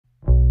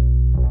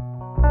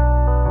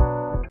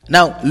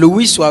Now,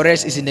 Luis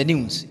Suarez is in the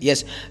news.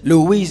 Yes,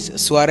 Luis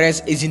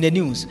Suarez is in the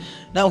news.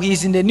 Now, he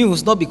is in the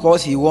news not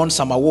because he won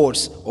some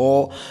awards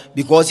or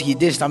because he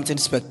did something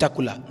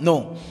spectacular.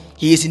 No,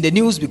 he is in the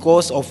news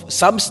because of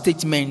some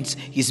statements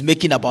he's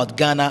making about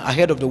Ghana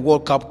ahead of the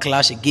World Cup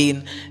clash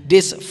again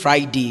this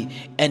Friday,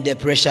 and the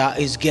pressure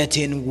is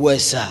getting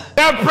worse.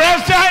 The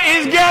pressure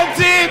is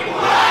getting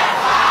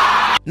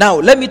worse. Now,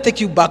 let me take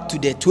you back to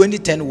the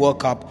 2010 World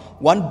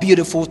Cup, one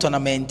beautiful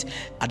tournament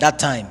at that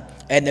time,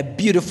 and a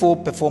beautiful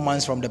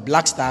performance from the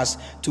Black Stars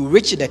to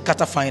reach the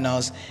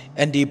quarterfinals,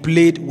 and they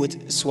played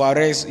with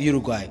Suarez,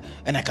 Uruguay.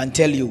 And I can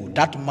tell you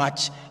that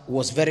match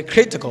was very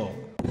critical.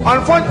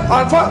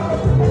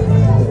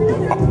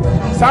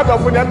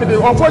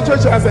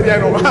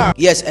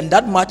 Yes, and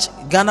that match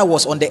Ghana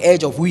was on the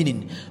edge of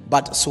winning,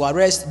 but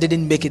Suarez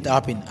didn't make it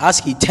happen as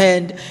he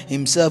turned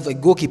himself a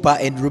goalkeeper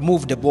and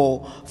removed the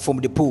ball from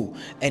the pool,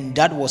 and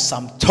that was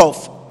some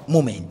tough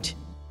moment.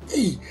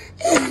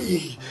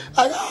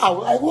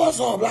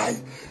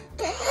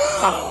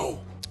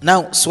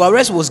 Now,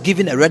 Suarez was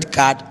given a red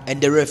card,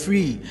 and the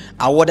referee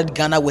awarded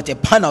Ghana with a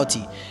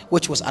penalty,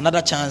 which was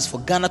another chance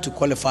for Ghana to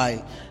qualify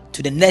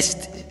to the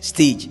next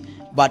stage.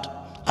 But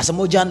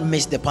Asamoah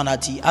missed the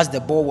penalty as the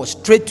ball was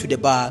straight to the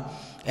bar,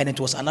 and it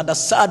was another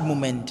sad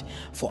moment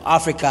for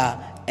Africa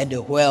and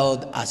the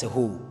world as a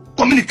whole.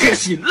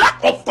 Communication,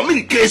 lack of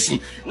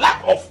communication.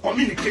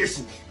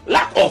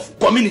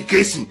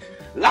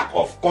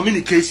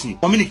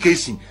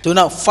 So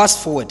now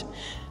fast forward.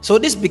 So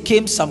this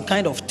became some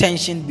kind of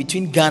tension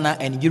between Ghana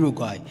and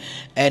Uruguay,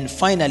 and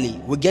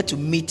finally we get to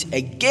meet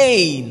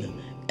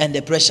again, and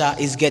the pressure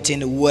is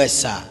getting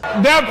worse.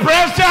 The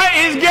pressure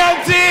is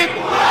getting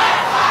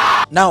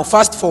worse. Now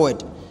fast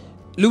forward.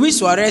 Luis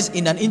Suarez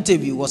in an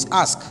interview was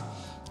asked,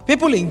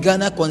 people in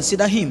Ghana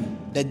consider him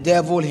the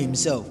devil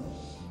himself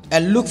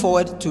and look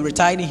forward to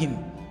retiring him,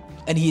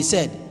 and he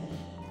said,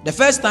 the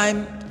first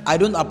time I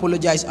don't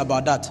apologize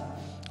about that.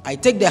 I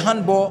take the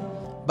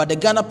handball, but the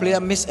Ghana player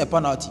missed a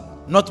penalty,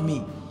 not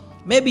me.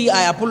 Maybe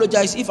I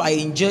apologize if I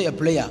injure a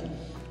player,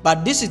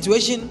 but this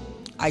situation,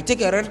 I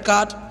take a red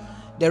card,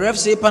 the ref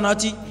say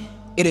penalty,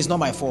 it is not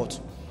my fault.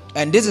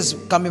 And this is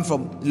coming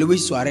from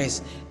Luis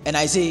Suarez, and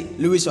I say,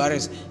 Luis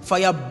Suarez,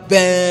 fire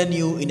burn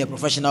you in a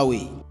professional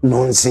way.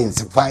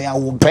 Nonsense, fire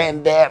will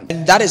burn them.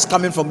 And that is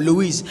coming from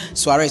Luis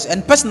Suarez.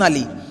 And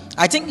personally,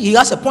 I think he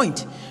has a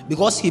point,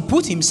 because he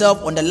put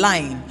himself on the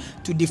line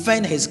to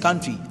defend his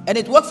country, and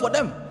it worked for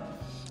them.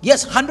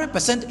 Yes,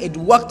 100% it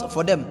worked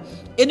for them.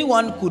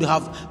 Anyone could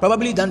have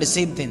probably done the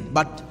same thing,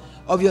 but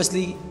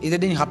obviously it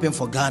didn't happen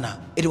for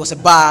Ghana. It was a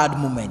bad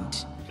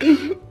moment.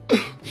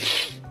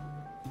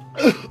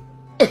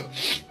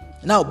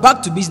 Now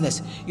back to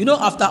business. You know,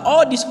 after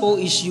all this whole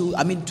issue,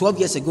 12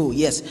 years ago,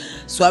 yes,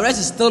 Suarez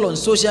is still on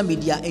social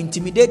media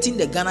intimidating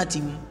the Ghana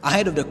team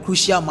ahead of the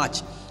crucial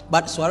match.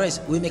 But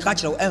Suarez, we make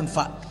catch our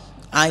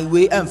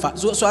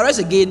So Suarez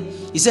again,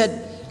 he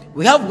said,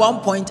 we have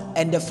 1 point,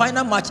 and the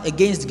final match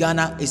against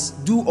Ghana is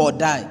do or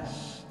die.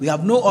 We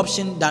have no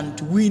option than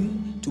to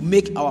win to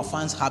make our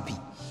fans happy.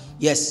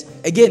 Yes,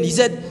 again, he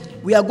said,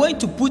 we are going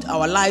to put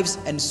our lives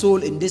and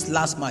soul in this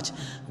last match.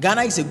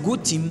 Ghana is a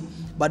good team,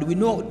 but we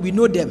know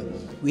them.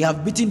 We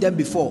have beaten them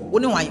before.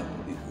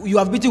 You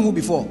have beaten who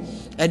before?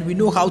 And we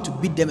know how to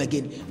beat them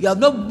again. You have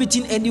not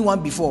beaten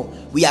anyone before.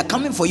 We are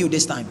coming for you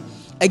this time.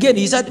 Again,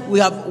 he said, we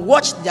have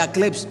watched their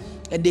clips,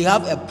 and they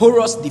have a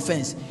porous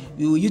defense.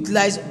 We will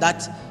utilize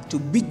that to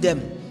beat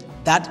them.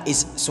 That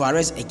is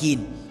Suarez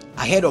again,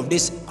 ahead of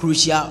this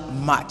crucial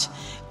match.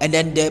 And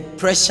then the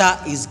pressure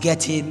is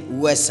getting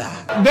worse.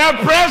 The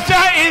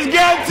pressure is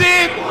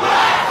getting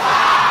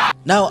worse.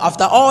 Now,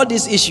 after all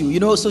this issue, you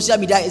know, social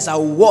media is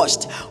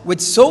awash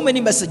with so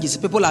many messages.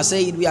 People are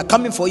saying, we are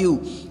coming for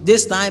you.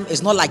 This time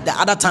is not like the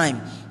other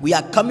time. We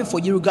are coming for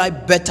Uruguay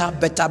better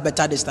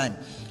this time.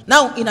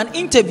 Now, in an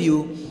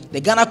interview, the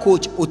Ghana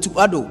coach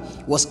Otuado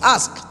was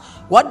asked,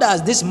 what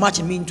does this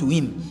match mean to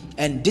him?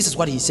 And this is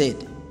what he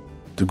said.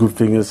 The good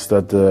thing is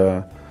that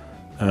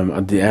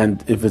at the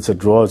end, if it's a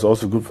draw, it's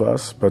also good for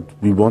us. But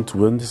we want to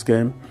win this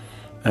game.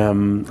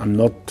 I'm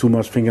not too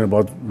much thinking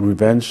about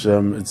revenge.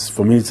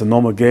 For me, it's a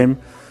normal game.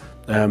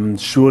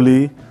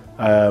 Surely,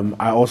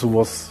 I also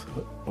was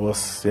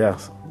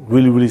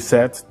really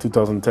sad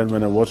 2010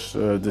 when I watched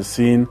the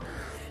scene,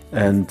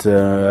 and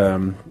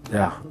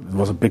it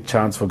was a big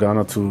chance for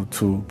Ghana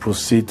to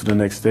proceed to the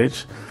next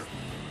stage.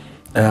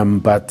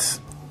 But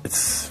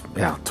it's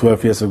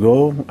 12 years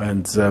ago,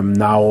 and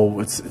now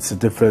it's a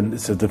different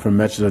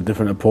match, a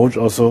different approach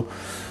also.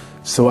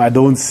 So I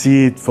don't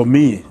see it, for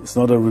me, it's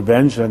not a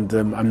revenge, and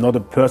I'm not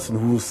a person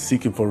who's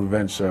seeking for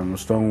revenge. I'm a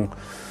strong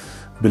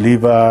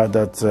believer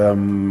that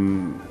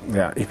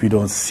if we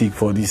don't seek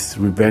for these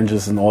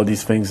revenges and all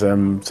these things,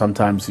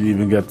 sometimes we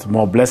even get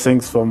more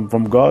blessings from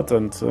God,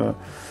 and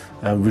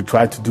we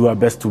try to do our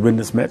best to win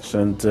this match,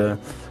 and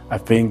I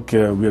think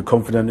we are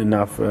confident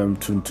enough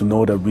to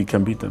know that we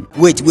can beat them.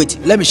 Wait,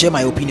 let me share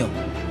my opinion.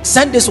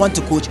 Send this one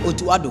to Coach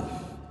Otuado.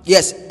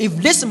 Yes, if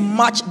this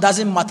match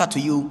doesn't matter to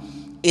you,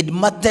 it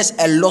matters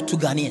a lot to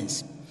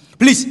Ghanaians.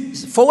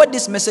 Please forward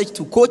this message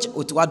to Coach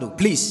Otuado.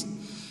 Please,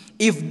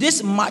 if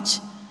this match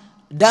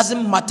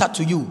doesn't matter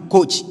to you,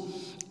 Coach,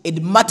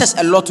 it matters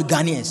a lot to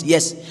Ghanaians.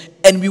 Yes,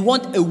 and we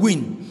want a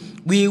win.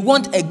 We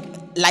want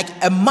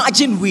a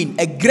margin win,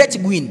 a great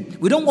win.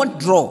 We don't want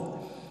draw.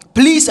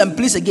 Please and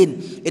please again,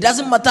 it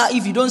doesn't matter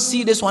if you don't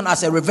see this one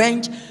as a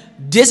revenge.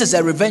 This is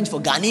a revenge for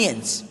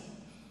Ghanaians.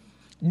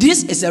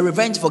 This is a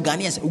revenge for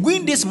Ghanaians.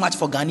 Win this match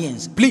for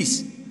Ghanaians,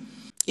 please.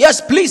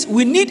 Yes, please,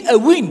 we need a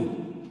win.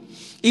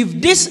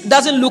 If this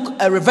doesn't look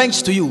a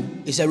revenge to you,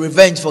 it's a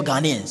revenge for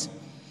Ghanaians.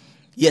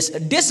 Yes,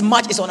 this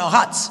match is on our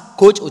hearts,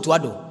 Coach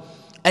Otuado.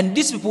 And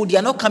these people, they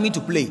are not coming to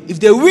play. If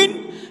they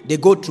win, they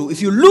go through.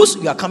 If you lose,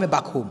 you are coming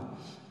back home.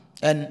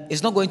 And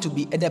it's not going to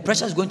be, and the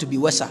pressure is going to be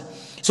worse.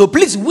 So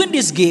please win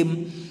this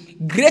game.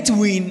 Great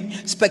win,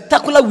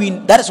 spectacular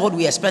win. That is what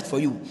we expect for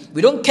you.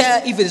 We don't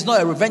care if it is not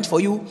a revenge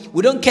for you.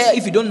 We don't care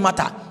if you don't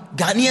matter.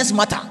 Ghanaians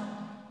matter.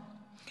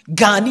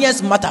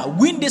 Ghanaians matter.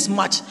 Win this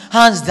match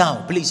hands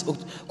down, please,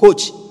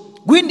 Coach.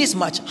 Win this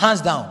match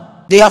hands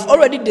down. They have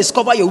already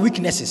discovered your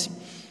weaknesses.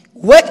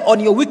 Work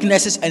on your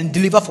weaknesses and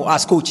deliver for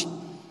us, Coach.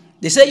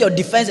 They say your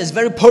defense is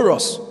very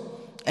porous,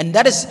 and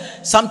that is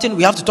something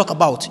we have to talk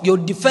about. Your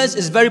defense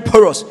is very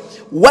porous.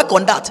 Work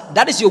on that.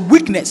 That is your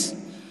weakness.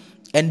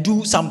 And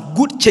do some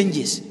good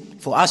changes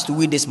for us to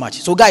win this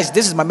match. So guys,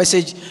 this is my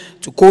message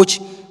to Coach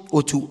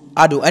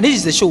Otuado. And this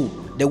is the show,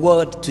 The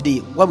World Today,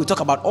 where we talk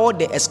about all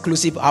the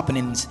exclusive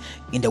happenings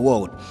in the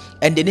world.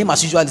 And the name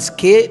as usual is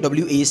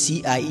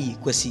KWACIE,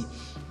 Kwesi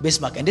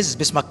Bismarck. And this is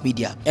Bismarck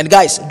Media. And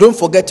guys, don't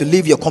forget to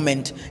leave your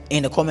comment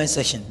in the comment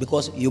section,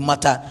 because you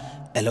matter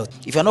a lot.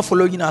 If you're not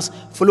following us,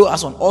 follow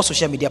us on all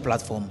social media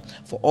platforms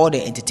for all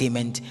the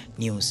entertainment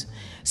news.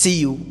 See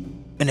you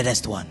in the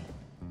next one.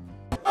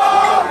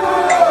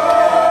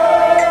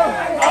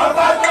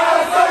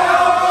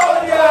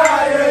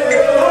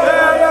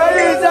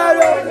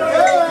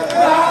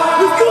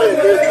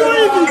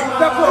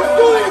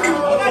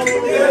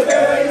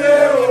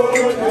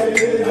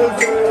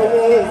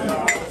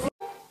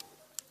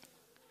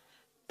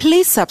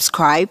 Please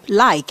subscribe,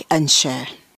 like, and share.